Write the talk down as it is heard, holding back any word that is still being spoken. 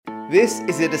This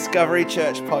is a Discovery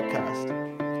Church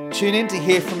podcast. Tune in to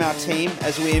hear from our team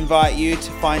as we invite you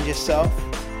to find yourself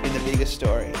in the bigger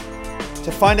story.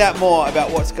 To find out more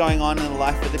about what's going on in the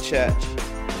life of the church,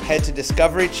 head to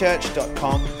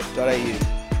discoverychurch.com.au.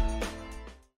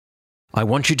 I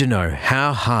want you to know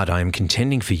how hard I am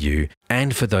contending for you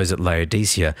and for those at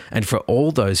Laodicea and for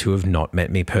all those who have not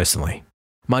met me personally.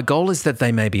 My goal is that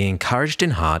they may be encouraged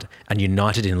in heart and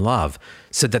united in love,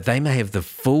 so that they may have the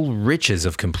full riches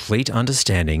of complete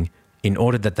understanding, in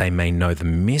order that they may know the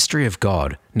mystery of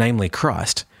God, namely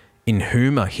Christ, in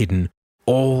whom are hidden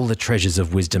all the treasures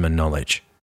of wisdom and knowledge.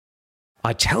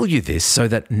 I tell you this so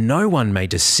that no one may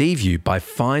deceive you by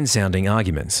fine-sounding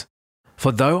arguments.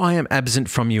 For though I am absent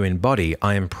from you in body,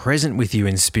 I am present with you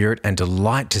in spirit and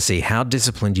delight to see how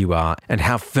disciplined you are and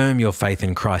how firm your faith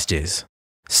in Christ is.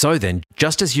 So then,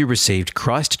 just as you received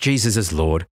Christ Jesus as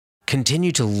Lord,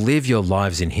 continue to live your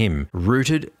lives in Him,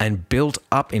 rooted and built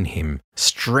up in Him,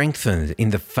 strengthened in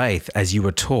the faith as you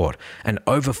were taught, and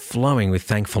overflowing with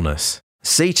thankfulness.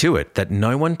 See to it that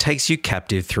no one takes you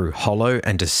captive through hollow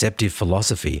and deceptive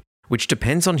philosophy, which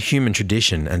depends on human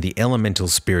tradition and the elemental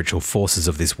spiritual forces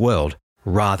of this world,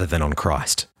 rather than on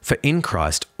Christ. For in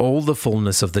Christ all the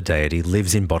fullness of the deity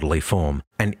lives in bodily form,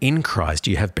 and in Christ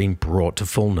you have been brought to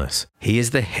fullness. He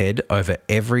is the head over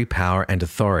every power and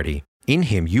authority. In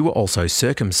Him you were also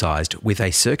circumcised with a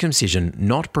circumcision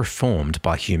not performed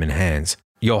by human hands.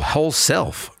 Your whole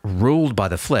self, ruled by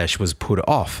the flesh, was put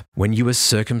off when you were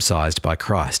circumcised by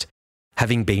Christ,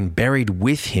 having been buried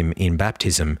with Him in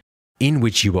baptism, in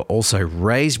which you were also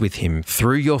raised with Him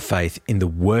through your faith in the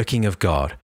working of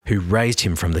God, who raised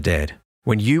Him from the dead.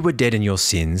 When you were dead in your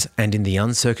sins and in the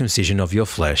uncircumcision of your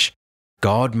flesh,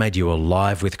 God made you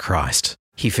alive with Christ.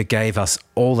 He forgave us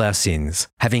all our sins,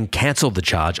 having cancelled the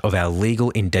charge of our legal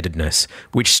indebtedness,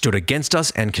 which stood against us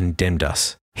and condemned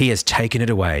us. He has taken it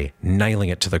away, nailing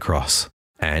it to the cross.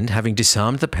 And having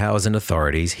disarmed the powers and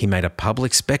authorities, He made a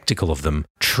public spectacle of them,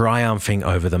 triumphing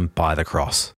over them by the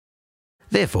cross.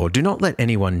 Therefore, do not let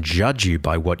anyone judge you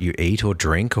by what you eat or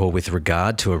drink, or with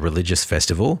regard to a religious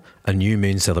festival, a new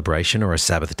moon celebration, or a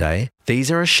Sabbath day.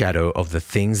 These are a shadow of the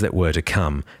things that were to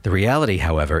come. The reality,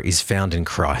 however, is found in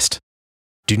Christ.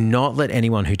 Do not let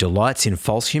anyone who delights in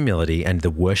false humility and the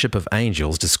worship of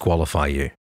angels disqualify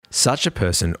you. Such a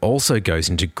person also goes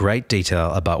into great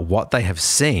detail about what they have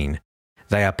seen.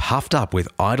 They are puffed up with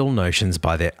idle notions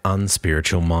by their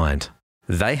unspiritual mind.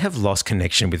 They have lost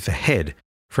connection with the head,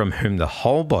 from whom the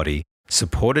whole body,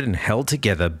 supported and held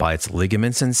together by its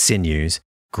ligaments and sinews,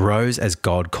 grows as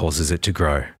God causes it to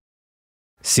grow.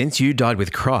 Since you died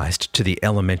with Christ to the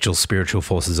elemental spiritual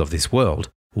forces of this world,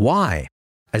 why,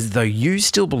 as though you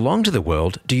still belong to the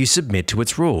world, do you submit to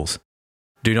its rules?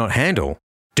 Do not handle,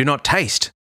 do not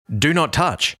taste, do not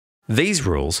touch. These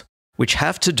rules, which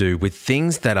have to do with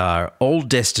things that are all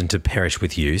destined to perish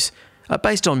with use, are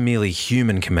based on merely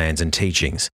human commands and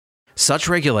teachings. Such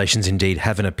regulations indeed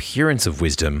have an appearance of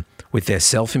wisdom, with their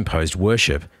self-imposed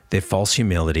worship, their false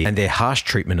humility, and their harsh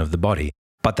treatment of the body,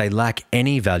 but they lack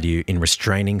any value in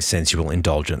restraining sensual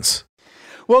indulgence.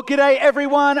 Well, g'day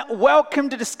everyone. Welcome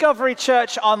to Discovery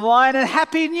Church Online and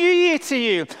Happy New Year to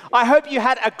you. I hope you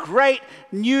had a great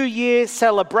New Year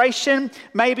celebration.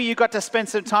 Maybe you got to spend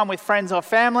some time with friends or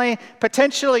family.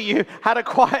 Potentially you had a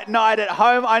quiet night at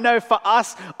home. I know for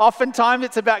us, oftentimes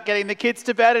it's about getting the kids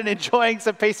to bed and enjoying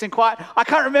some peace and quiet. I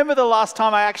can't remember the last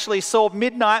time I actually saw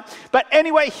midnight. But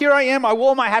anyway, here I am. I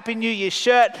wore my Happy New Year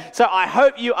shirt. So I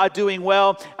hope you are doing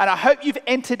well. And I hope you've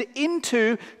entered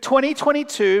into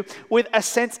 2022 with a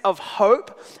sense of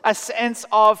hope, a sense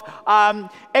of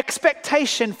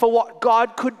expectation for what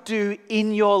God could do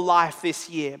in your life this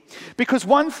year. Because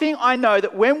one thing I know,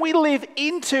 that when we live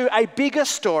into a bigger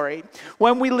story,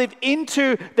 when we live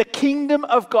into the kingdom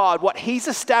of God, what He's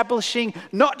establishing,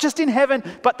 not just in heaven,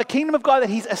 but the kingdom of God that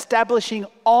He's establishing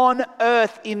on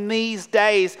earth in these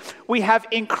days, we have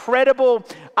incredible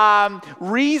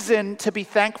reason to be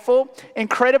thankful,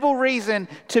 incredible reason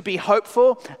to be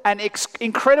hopeful, and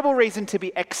incredible reason to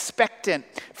be expectant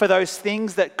for those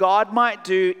things that God might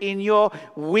do in your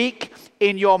week,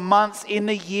 in your months, in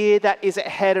the year that is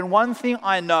ahead. And one thing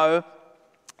I know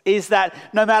is that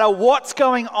no matter what's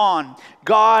going on,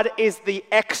 God is the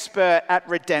expert at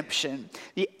redemption,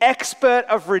 the expert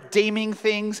of redeeming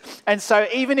things. And so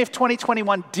even if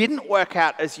 2021 didn't work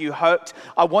out as you hoped,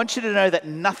 I want you to know that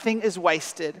nothing is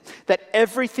wasted, that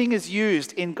everything is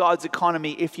used in God's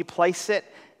economy if you place it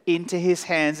into his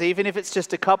hands. Even if it's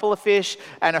just a couple of fish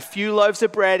and a few loaves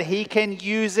of bread, he can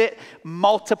use it,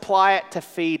 multiply it to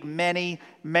feed many,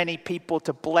 many people,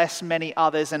 to bless many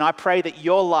others. And I pray that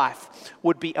your life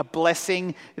would be a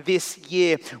blessing this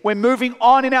year. We're moving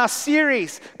on in our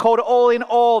series called All in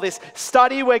All, this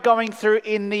study we're going through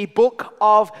in the book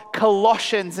of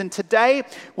Colossians. And today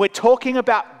we're talking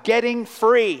about getting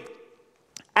free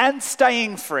and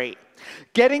staying free.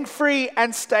 Getting free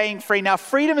and staying free. Now,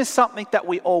 freedom is something that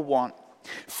we all want.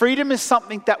 Freedom is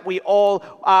something that we all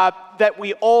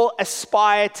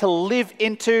aspire to live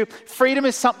into. Freedom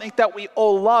is something that we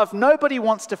all love. Nobody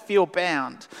wants to feel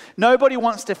bound. Nobody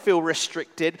wants to feel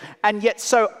restricted. And yet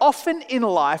so often in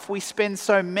life, we spend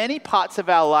so many parts of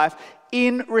our life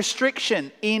in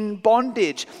restriction, in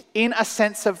bondage, in a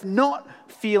sense of not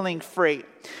feeling free.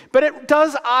 But it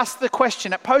does ask the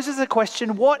question, it poses the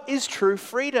question, what is true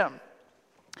freedom?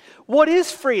 What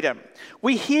is freedom?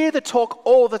 We hear the talk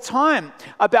all the time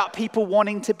about people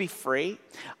wanting to be free,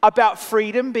 about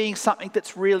freedom being something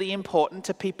that's really important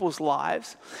to people's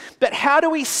lives. But how do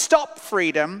we stop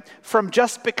freedom from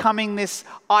just becoming this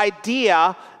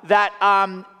idea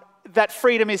that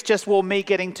freedom is just, well, me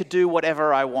getting to do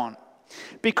whatever I want?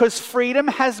 Because freedom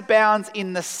has bounds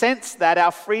in the sense that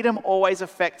our freedom always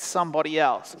affects somebody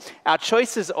else. Our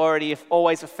choices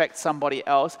always affect somebody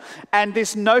else. And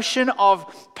this notion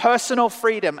of personal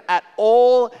freedom at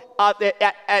all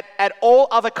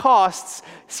other costs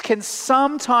can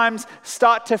sometimes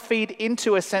start to feed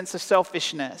into a sense of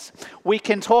selfishness. We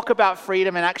can talk about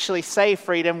freedom and actually say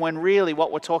freedom when really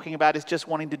what we're talking about is just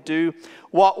wanting to do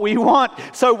what we want.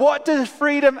 So what does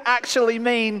freedom actually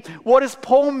mean? What does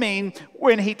Paul mean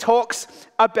when he talks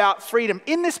about freedom?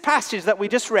 In this passage that we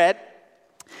just read,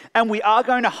 and we are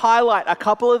going to highlight a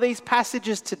couple of these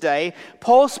passages today,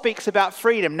 Paul speaks about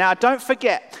freedom. Now, don't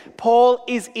forget, Paul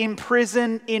is in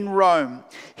prison in Rome.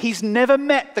 He's never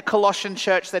met the Colossian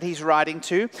church that he's writing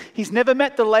to. He's never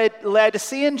met the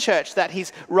Laodicean church that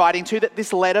he's writing to, that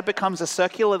this letter becomes a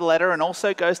circular letter and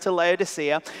also goes to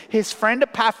Laodicea. His friend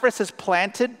Epaphras has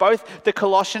planted both the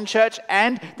Colossian church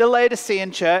and the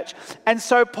Laodicean church. And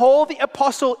so Paul the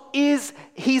apostle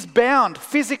he's bound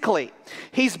physically.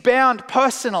 He's bound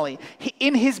personally.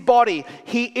 In his body,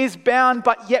 he is bound,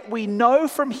 but yet we know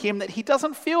from him that he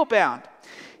doesn't feel bound.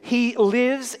 He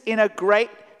lives in a great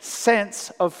sense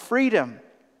of freedom.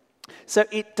 So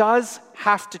it does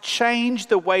have to change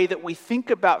the way that we think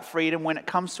about freedom when it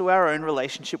comes to our own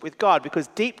relationship with God. Because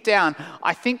deep down,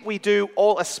 I think we do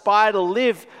all aspire to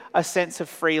live a sense of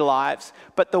free lives.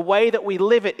 But the way that we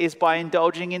live it is by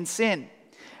indulging in sin.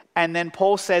 And then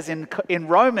Paul says in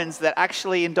Romans that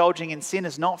actually indulging in sin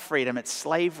is not freedom, it's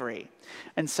slavery.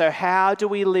 And so how do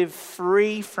we live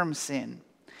free from sin?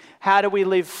 How do we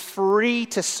live free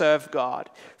to serve God,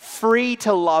 free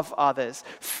to love others,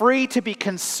 free to be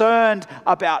concerned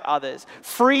about others,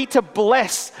 free to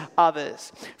bless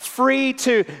others, free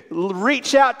to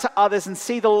reach out to others and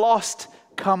see the lost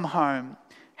come home?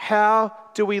 How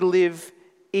do we live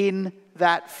in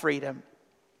that freedom?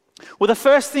 Well, the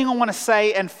first thing I want to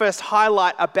say and first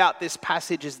highlight about this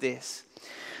passage is this.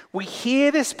 We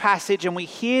hear this passage and we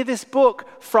hear this book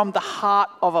from the heart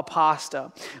of a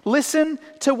pastor. Listen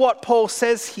to what Paul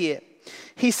says here.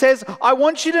 He says, I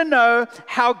want you to know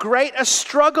how great a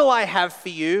struggle I have for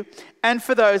you and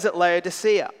for those at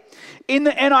Laodicea. In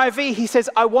the NIV, he says,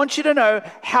 I want you to know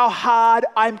how hard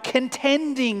I'm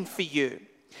contending for you.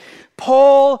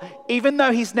 Paul, even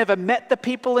though he's never met the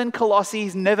people in Colossae,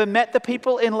 he's never met the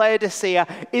people in Laodicea,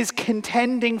 is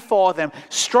contending for them,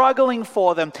 struggling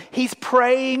for them. He's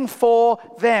praying for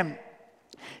them.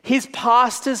 His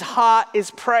pastor's heart is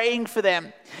praying for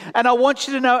them. And I want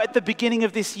you to know at the beginning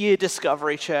of this year,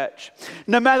 Discovery Church,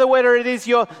 no matter whether it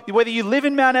is whether you live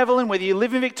in Mount Evelyn, whether you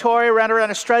live in Victoria,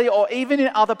 around Australia, or even in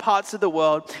other parts of the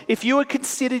world, if you would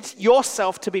consider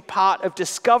yourself to be part of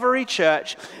Discovery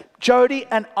Church, Jody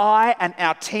and I and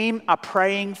our team are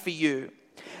praying for you.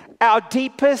 Our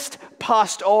deepest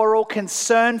pastoral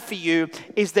concern for you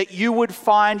is that you would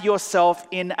find yourself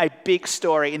in a big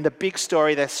story,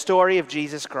 the story of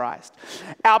Jesus Christ.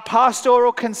 Our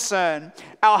pastoral concern,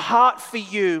 our heart for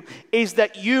you is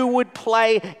that you would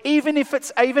play, even if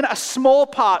it's even a small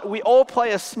part, we all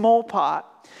play a small part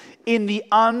in the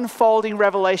unfolding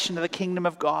revelation of the kingdom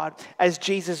of God as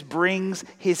Jesus brings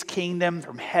his kingdom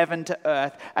from heaven to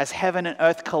earth, as heaven and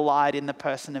earth collide in the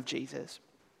person of Jesus.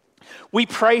 We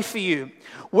pray for you.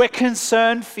 We're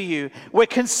concerned for you. We're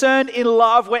concerned in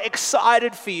love. We're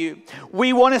excited for you.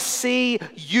 We want to see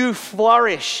you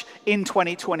flourish in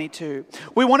 2022.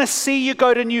 We want to see you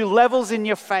go to new levels in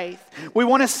your faith. We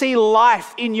want to see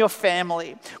life in your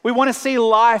family. We want to see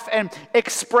life and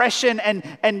expression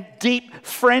and deep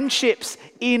friendships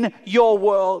in your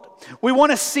world. We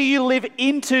want to see you live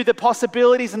into the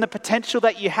possibilities and the potential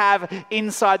that you have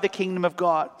inside the kingdom of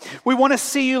God. We want to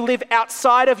see you live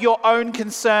outside of your own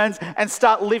concerns and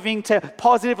start living to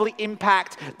positively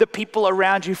impact the people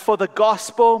around you for the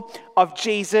gospel of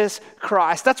Jesus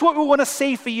Christ. That's what we want to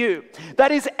see for you.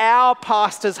 That is our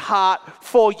pastor's heart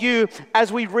for you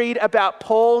as we read about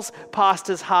Paul's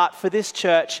pastor's heart for this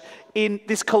church in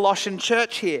this Colossian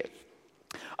church here.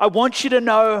 I want you to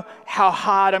know how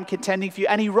hard I'm contending for you.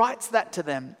 And he writes that to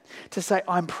them to say,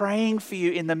 I'm praying for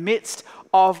you in the midst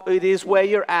of it is where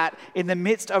you're at, in the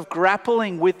midst of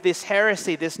grappling with this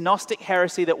heresy, this Gnostic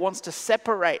heresy that wants to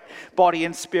separate body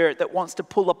and spirit, that wants to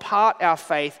pull apart our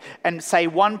faith and say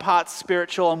one part's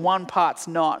spiritual and one part's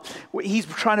not. He's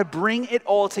trying to bring it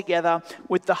all together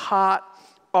with the heart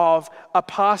of a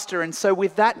pastor. And so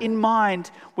with that in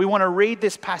mind, we want to read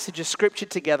this passage of scripture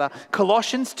together.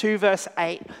 Colossians 2 verse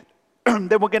 8.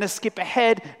 Then we're going to skip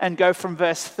ahead and go from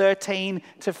verse 13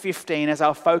 to 15 as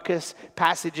our focus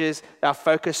passages, our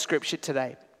focus scripture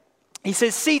today. He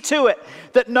says, see to it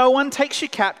that no one takes you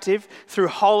captive through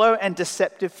hollow and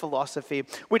deceptive philosophy,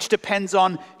 which depends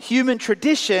on human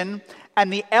tradition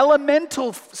and the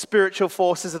elemental spiritual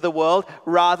forces of the world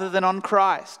rather than on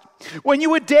Christ. When you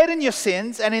were dead in your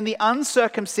sins and in the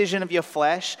uncircumcision of your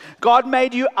flesh, God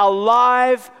made you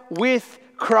alive with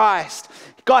Christ.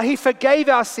 God, he forgave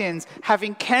our sins,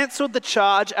 having cancelled the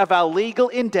charge of our legal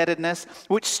indebtedness,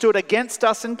 which stood against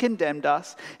us and condemned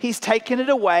us. He's taken it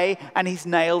away and he's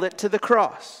nailed it to the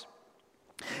cross.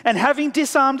 And having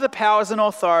disarmed the powers and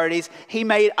authorities, he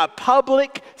made a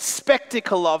public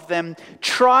spectacle of them,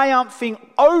 triumphing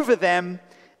over them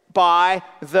by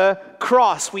the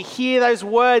cross. We hear those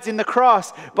words in the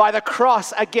cross, by the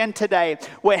cross again today,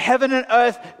 where heaven and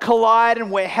earth collide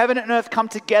and where heaven and earth come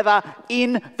together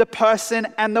in the person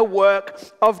and the work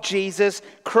of Jesus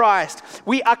Christ.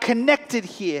 We are connected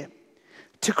here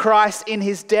to Christ in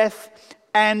his death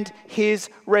and his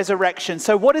resurrection.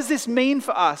 So what does this mean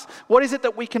for us? What is it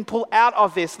that we can pull out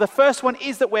of this? The first one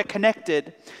is that we're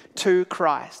connected to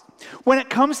Christ. When it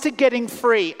comes to getting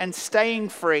free and staying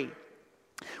free,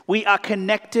 we are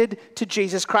connected to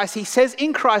Jesus Christ. He says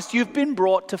in Christ, you've been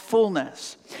brought to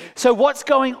fullness. So what's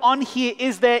going on here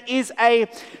is there is a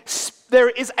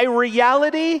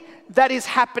reality that is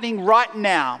happening right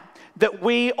now that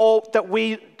we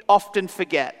often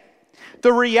forget.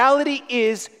 The reality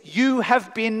is you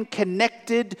have been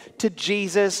connected to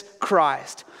Jesus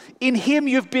Christ. In him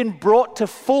you've been brought to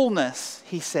fullness,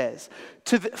 he says.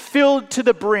 Filled to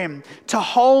the brim, to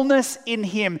wholeness in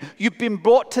him. You've been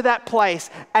brought to that place,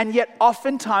 and yet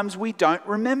oftentimes we don't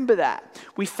remember that.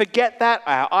 We forget that.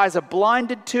 Our eyes are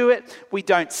blinded to it. We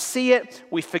don't see it.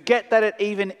 We forget that it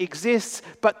even exists,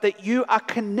 but that you are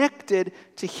connected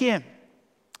to him.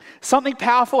 Something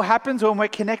powerful happens when we're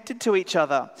connected to each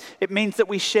other. It means that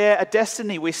we share a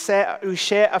destiny, we share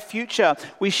a future,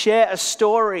 we share a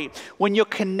story. When you're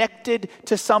connected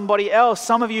to somebody else,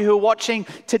 some of you who are watching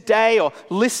today or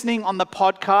listening on the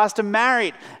podcast are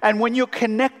married. And when you're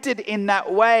connected in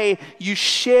that way, you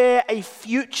share a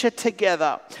future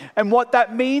together. And what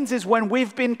that means is when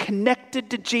we've been connected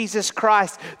to Jesus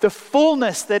Christ, the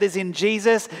fullness that is in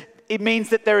Jesus, it means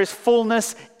that there is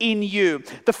fullness in you.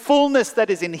 The fullness that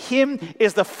is in him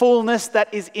is the fullness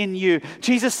that is in you.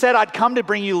 Jesus said, I'd come to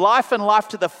bring you life and life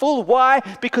to the full. Why?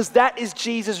 Because that is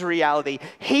Jesus' reality.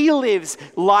 He lives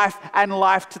life and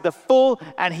life to the full,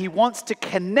 and he wants to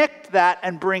connect that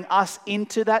and bring us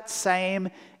into that same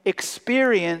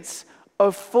experience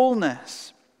of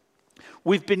fullness.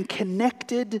 We've been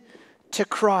connected to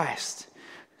Christ.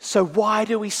 So why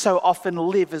do we so often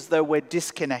live as though we're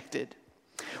disconnected?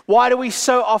 Why do we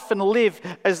so often live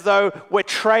as though we're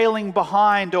trailing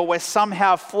behind or we're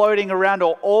somehow floating around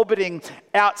or orbiting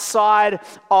outside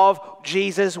of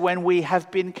Jesus when we have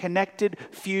been connected,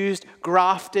 fused,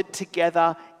 grafted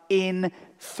together in,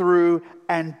 through,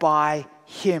 and by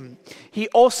him? He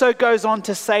also goes on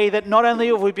to say that not only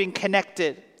have we been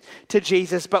connected to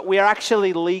Jesus, but we are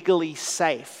actually legally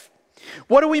safe.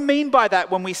 What do we mean by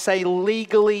that when we say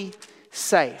legally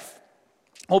safe?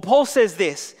 Well, Paul says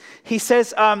this. He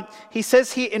says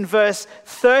here in verse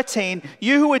 13,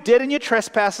 you who were dead in your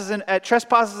trespasses and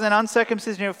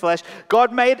uncircumcision of your flesh,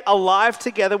 God made alive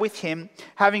together with him,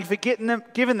 having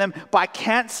given them by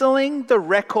canceling the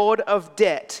record of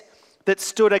debt that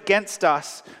stood against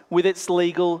us with its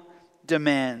legal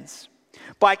demands.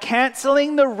 By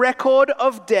canceling the record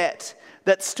of debt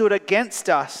that stood against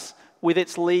us with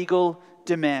its legal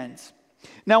demands.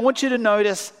 Now, I want you to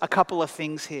notice a couple of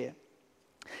things here.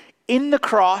 In the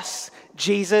cross,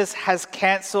 Jesus has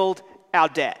canceled our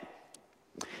debt.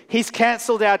 He's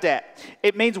canceled our debt.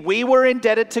 It means we were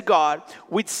indebted to God.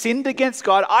 We'd sinned against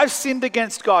God. I've sinned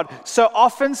against God so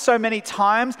often, so many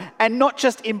times, and not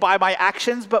just by my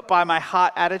actions, but by my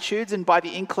heart attitudes and by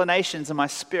the inclinations of my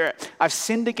spirit. I've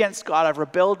sinned against God. I've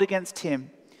rebelled against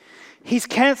Him. He's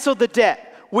canceled the debt,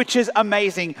 which is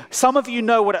amazing. Some of you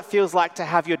know what it feels like to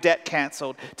have your debt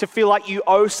canceled, to feel like you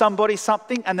owe somebody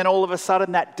something and then all of a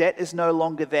sudden that debt is no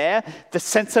longer there. The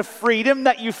sense of freedom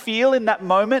that you feel in that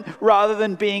moment, rather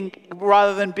than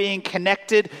being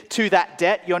connected to that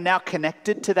debt, you're now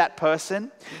connected to that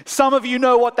person. Some of you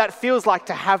know what that feels like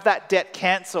to have that debt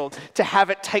canceled, to have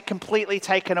it completely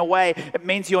taken away. It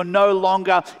means you're no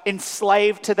longer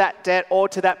enslaved to that debt or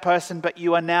to that person, but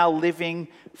you are now living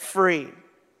free.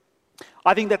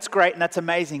 I think that's great and that's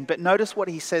amazing, but notice what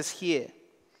he says here.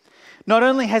 Not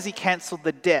only has he cancelled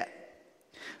the debt,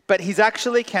 but he's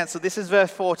actually cancelled, this is verse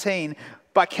 14,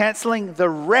 by cancelling the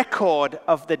record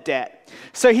of the debt.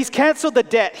 So he's cancelled the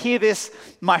debt. Hear this,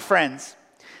 my friends.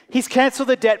 He's cancelled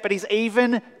the debt, but he's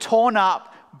even torn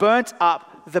up, burnt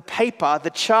up the paper, the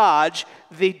charge,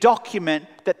 the document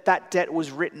that debt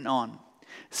was written on.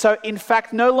 So in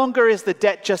fact, no longer is the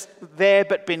debt just there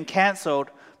but been cancelled,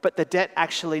 but the debt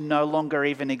actually no longer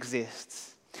even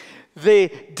exists.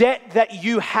 The debt that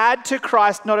you had to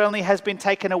Christ not only has been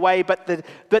taken away, but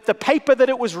the paper that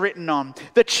it was written on,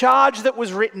 the charge that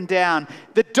was written down,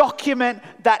 the document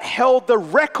that held the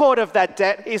record of that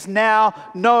debt is now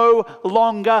no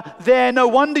longer there. No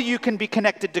wonder you can be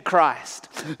connected to Christ.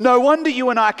 No wonder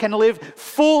you and I can live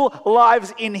full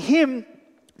lives in Him,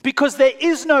 because there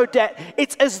is no debt.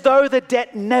 It's as though the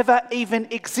debt never even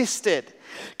existed.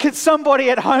 Can somebody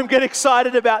at home get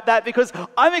excited about that? Because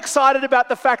I'm excited about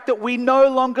the fact that we no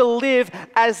longer live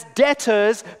as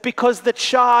debtors because the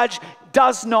charge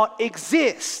does not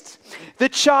exist. The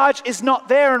charge is not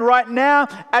there. And right now,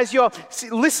 as you're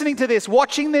listening to this,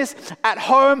 watching this at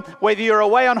home, whether you're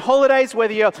away on holidays,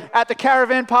 whether you're at the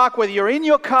caravan park, whether you're in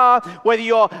your car, whether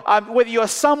you're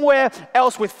somewhere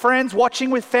else with friends,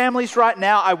 watching with families right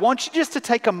now, I want you just to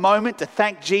take a moment to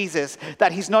thank Jesus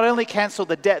that He's not only canceled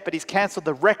the debt, but He's canceled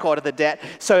the record of the debt.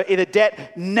 So the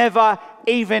debt never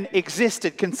even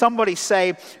existed. Can somebody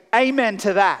say amen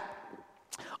to that?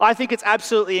 I think it's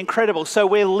absolutely incredible. So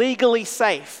we're legally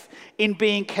safe in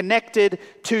being connected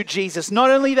to Jesus. Not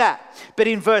only that, but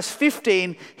in verse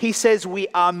 15, he says we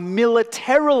are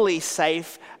militarily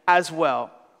safe as well.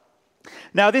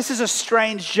 Now, this is a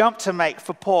strange jump to make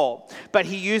for Paul, but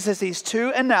he uses these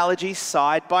two analogies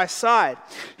side by side.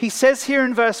 He says here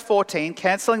in verse 14,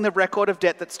 cancelling the record of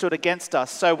debt that stood against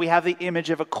us. So we have the image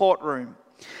of a courtroom.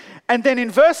 And then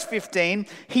in verse 15,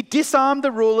 he disarmed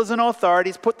the rulers and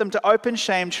authorities, put them to open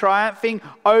shame, triumphing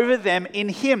over them in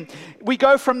Him. We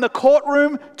go from the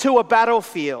courtroom to a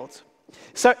battlefield.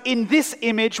 So in this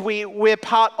image, we're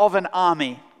part of an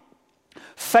army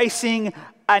facing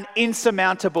an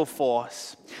insurmountable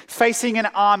force, facing an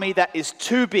army that is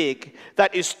too big,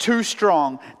 that is too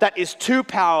strong, that is too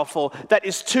powerful, that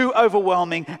is too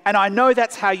overwhelming. And I know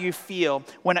that's how you feel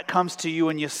when it comes to you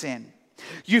and your sin.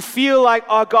 You feel like,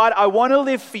 oh God, I want to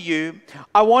live for you.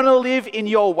 I want to live in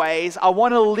your ways. I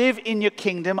want to live in your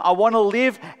kingdom. I want to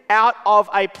live out of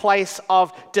a place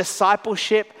of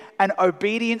discipleship and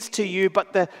obedience to you.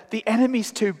 But the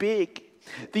enemy's too big.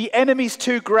 The enemy's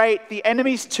too great. The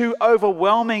enemy's too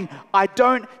overwhelming. I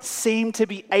don't seem to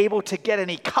be able to get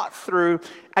any cut through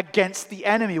against the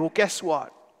enemy. Well, guess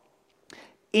what?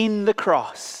 In the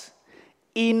cross,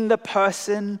 in the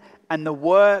person and the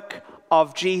work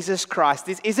of Jesus Christ.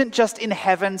 This isn't just in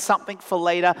heaven, something for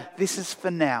later. This is for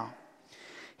now.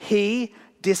 He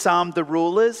disarmed the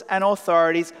rulers and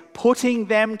authorities, putting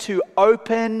them to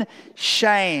open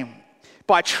shame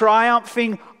by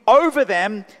triumphing over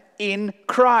them in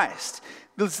Christ.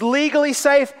 It's legally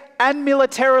safe and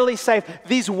militarily safe.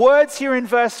 These words here in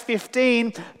verse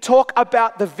 15 talk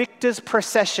about the victor's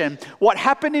procession. What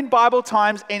happened in Bible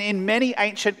times and in many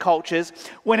ancient cultures,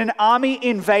 when an army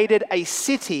invaded a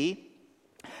city,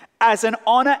 as an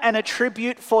honor and a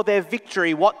tribute for their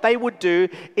victory, what they would do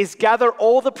is gather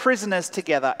all the prisoners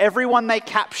together, everyone they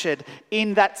captured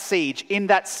in that siege, in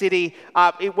that city,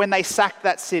 when they sacked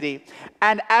that city.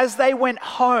 And as they went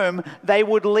home, they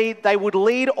would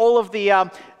lead all of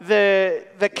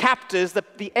the captors,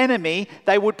 the enemy,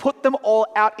 they would put them all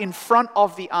out in front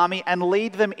of the army and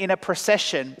lead them in a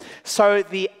procession. So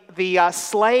the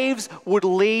slaves would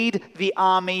lead the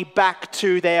army back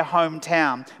to their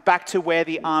hometown, back to where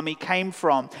the army came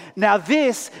from. Now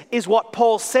this is what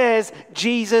Paul says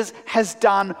Jesus has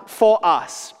done for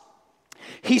us.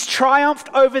 He's triumphed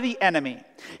over the enemy.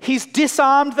 He's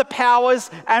disarmed the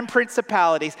powers and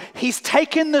principalities. He's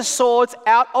taken the swords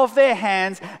out of their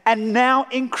hands, and now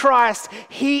in Christ,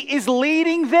 he is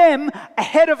leading them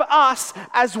ahead of us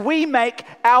as we make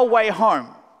our way home.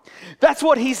 That's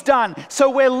what he's done. So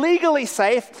we're legally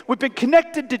safe, we've been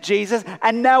connected to Jesus,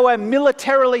 and now we're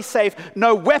militarily safe.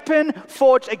 No weapon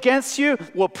forged against you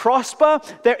will prosper.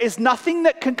 There is nothing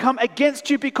that can come against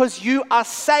you because you are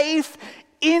safe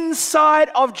inside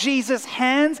of Jesus'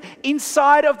 hands,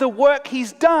 inside of the work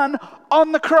he's done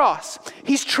on the cross.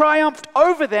 He's triumphed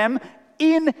over them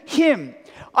in him.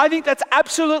 I think that's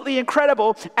absolutely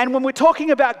incredible. And when we're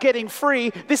talking about getting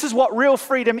free, this is what real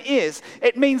freedom is.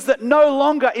 It means that no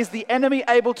longer is the enemy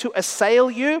able to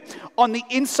assail you on the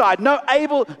inside, no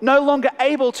longer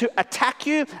able to attack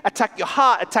you, attack your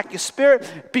heart, attack your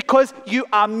spirit, because you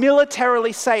are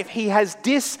militarily safe. He has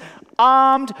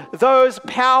disarmed those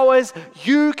powers.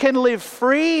 You can live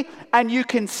free and you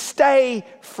can stay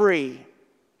free.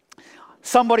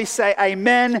 Somebody say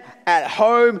amen at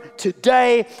home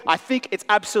today. I think it's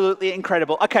absolutely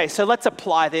incredible. Okay, so let's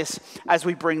apply this as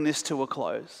we bring this to a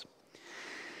close.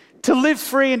 To live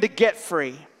free and to get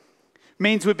free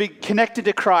means we've been connected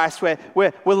to Christ,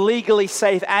 we're legally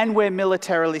safe and we're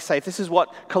militarily safe. This is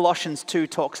what Colossians 2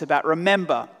 talks about.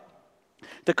 Remember,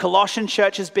 the Colossian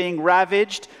church is being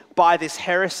ravaged by this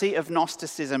heresy of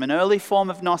Gnosticism, an early form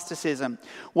of Gnosticism,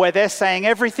 where they're saying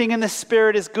everything in the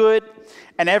spirit is good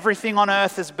and everything on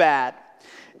earth is bad.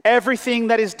 Everything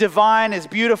that is divine is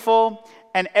beautiful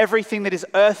and everything that is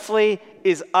earthly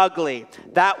is ugly.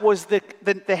 That was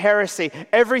the heresy.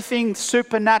 Everything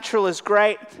supernatural is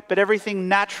great, but everything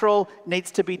natural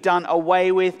needs to be done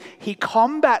away with. He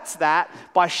combats that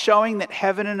by showing that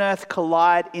heaven and earth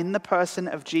collide in the person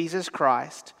of Jesus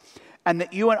Christ, and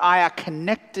that you and I are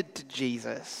connected to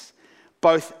Jesus,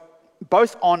 both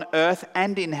on earth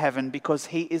and in heaven, because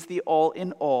he is the all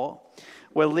in all.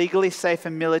 We're legally safe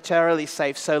and militarily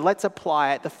safe, so let's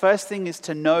apply it. The first thing is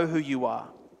to know who you are.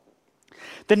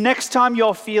 The next time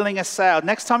you're feeling assailed,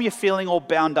 next time you're feeling all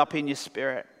bound up in your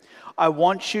spirit, I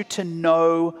want you to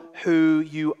know who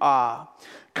you are.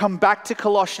 Come back to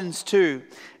Colossians 2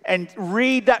 and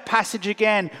read that passage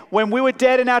again. When we were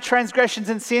dead in our transgressions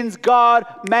and sins, God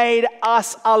made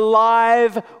us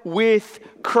alive with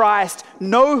Christ.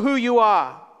 Know who you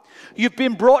are. You've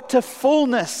been brought to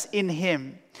fullness in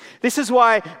him. This is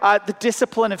why the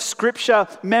discipline of scripture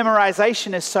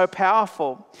memorization is so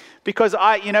powerful. Because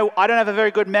I don't have a very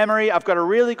good memory. I've got a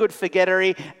really good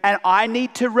forgettery. And I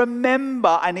need to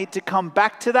remember, I need to come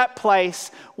back to that place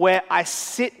where I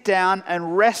sit down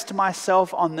and rest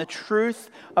myself on the truth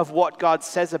of what God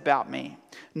says about me,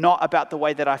 not about the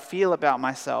way that I feel about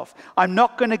myself. I'm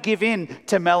not going to give in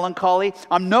to melancholy.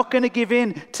 I'm not going to give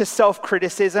in to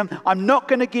self-criticism. I'm not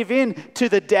going to give in to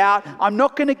the doubt. I'm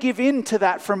not going to give in to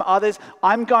that from others.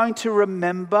 I'm going to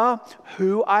remember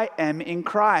who I am in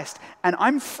Christ. And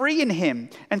I'm free in him.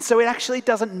 And so it actually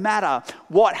doesn't matter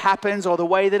what happens or the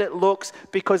way that it looks,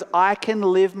 because I can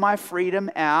live my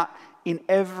freedom out in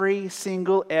every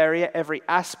single area, every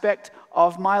aspect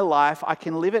of my life. I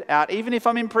can live it out, even if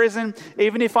I'm in prison,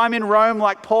 even if I'm in Rome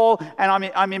like Paul,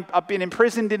 and I've been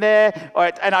imprisoned in there,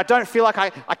 and I don't feel like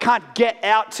I can't get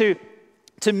out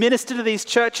to minister to these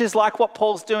churches like what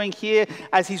Paul's doing here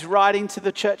as he's writing to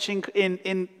the church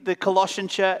in the Colossian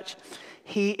church.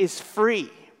 He is free.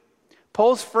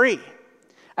 Paul's free,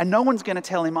 and no one's going to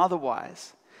tell him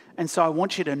otherwise. And so I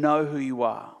want you to know who you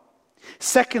are.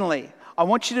 Secondly, I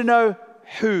want you to know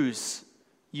whose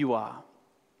you are.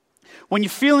 When you're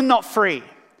feeling not free,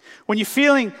 when you're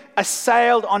feeling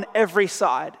assailed on every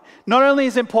side, not only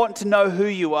is it important to know who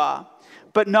you are,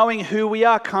 but knowing who we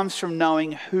are comes from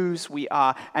knowing whose we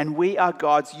are. And we are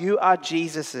God's. You are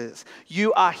Jesus's.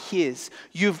 You are his.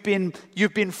 You've been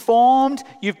formed.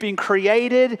 You've been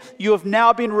created. You have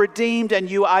now been redeemed,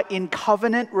 and you are in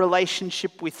covenant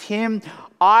relationship with him.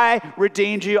 I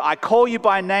redeemed you. I call you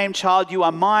by name, child. You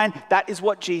are mine. That is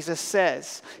what Jesus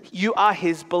says. You are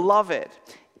his beloved.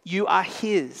 You are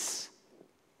his.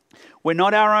 We're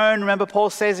not our own. Remember, Paul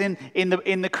says in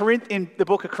the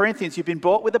book of Corinthians, you've been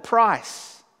bought with a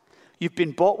price. You've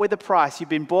been bought with a price. You've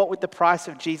been bought with the price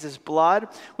of Jesus' blood,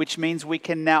 which means we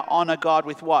can now honor God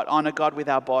with what? Honor God with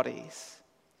our bodies.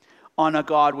 Honor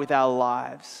God with our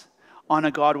lives.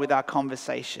 Honor God with our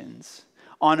conversations.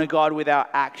 Honor God with our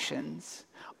actions.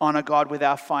 Honor God with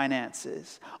our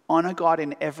finances. Honor God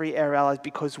in every area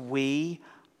because we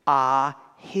are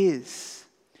his.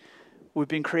 We've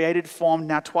been created, formed,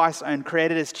 now twice owned,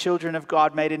 created as children of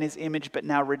God, made in his image, but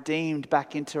now redeemed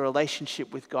back into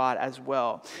relationship with God as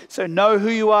well. So know who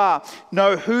you are,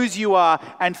 know whose you are,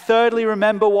 and thirdly,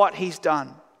 remember what he's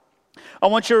done. I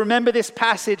want you to remember this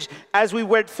passage as we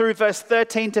went through verse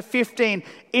 13 to 15.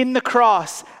 In the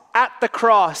cross, at the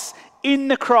cross, in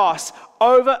the cross,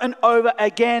 over and over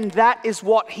again, that is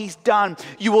what he's done.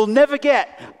 You will never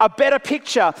get a better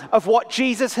picture of what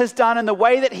Jesus has done and the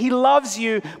way that he loves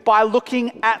you by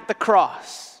looking at the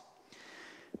cross.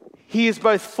 He is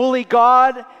both fully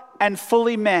God and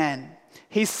fully man.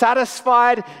 He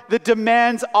satisfied the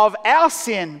demands of our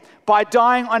sin by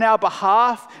dying on our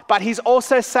behalf, but he's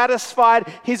also satisfied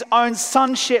his own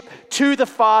sonship to the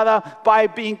Father by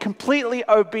being completely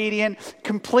obedient,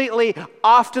 completely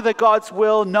after the God's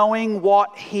will, knowing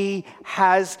what he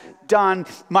has done.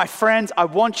 My friends, I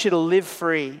want you to live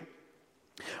free.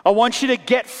 I want you to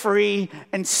get free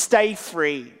and stay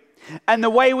free. And the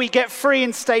way we get free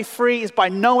and stay free is by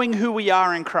knowing who we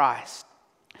are in Christ.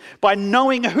 By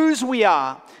knowing whose we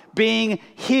are, being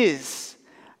his,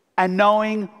 and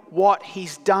knowing what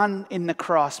he's done in the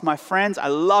cross. My friends, I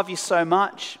love you so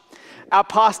much. Our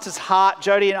pastor's heart,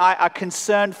 Jody and I, are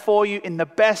concerned for you in the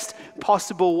best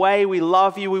possible way. We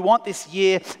love you. We want this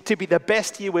year to be the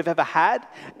best year we've ever had.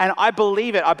 And I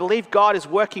believe it. I believe God is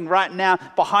working right now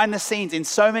behind the scenes in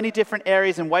so many different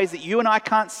areas in ways that you and I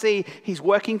can't see. He's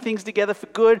working things together for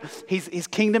good. His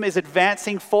kingdom is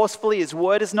advancing forcefully. His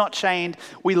word is not chained.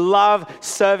 We love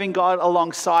serving God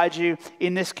alongside you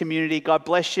in this community. God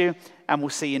bless you, and we'll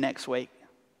see you next week.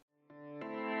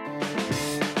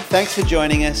 Thanks for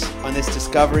joining us on this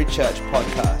Discovery Church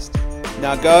podcast.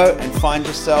 Now go and find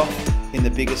yourself in the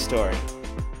bigger story.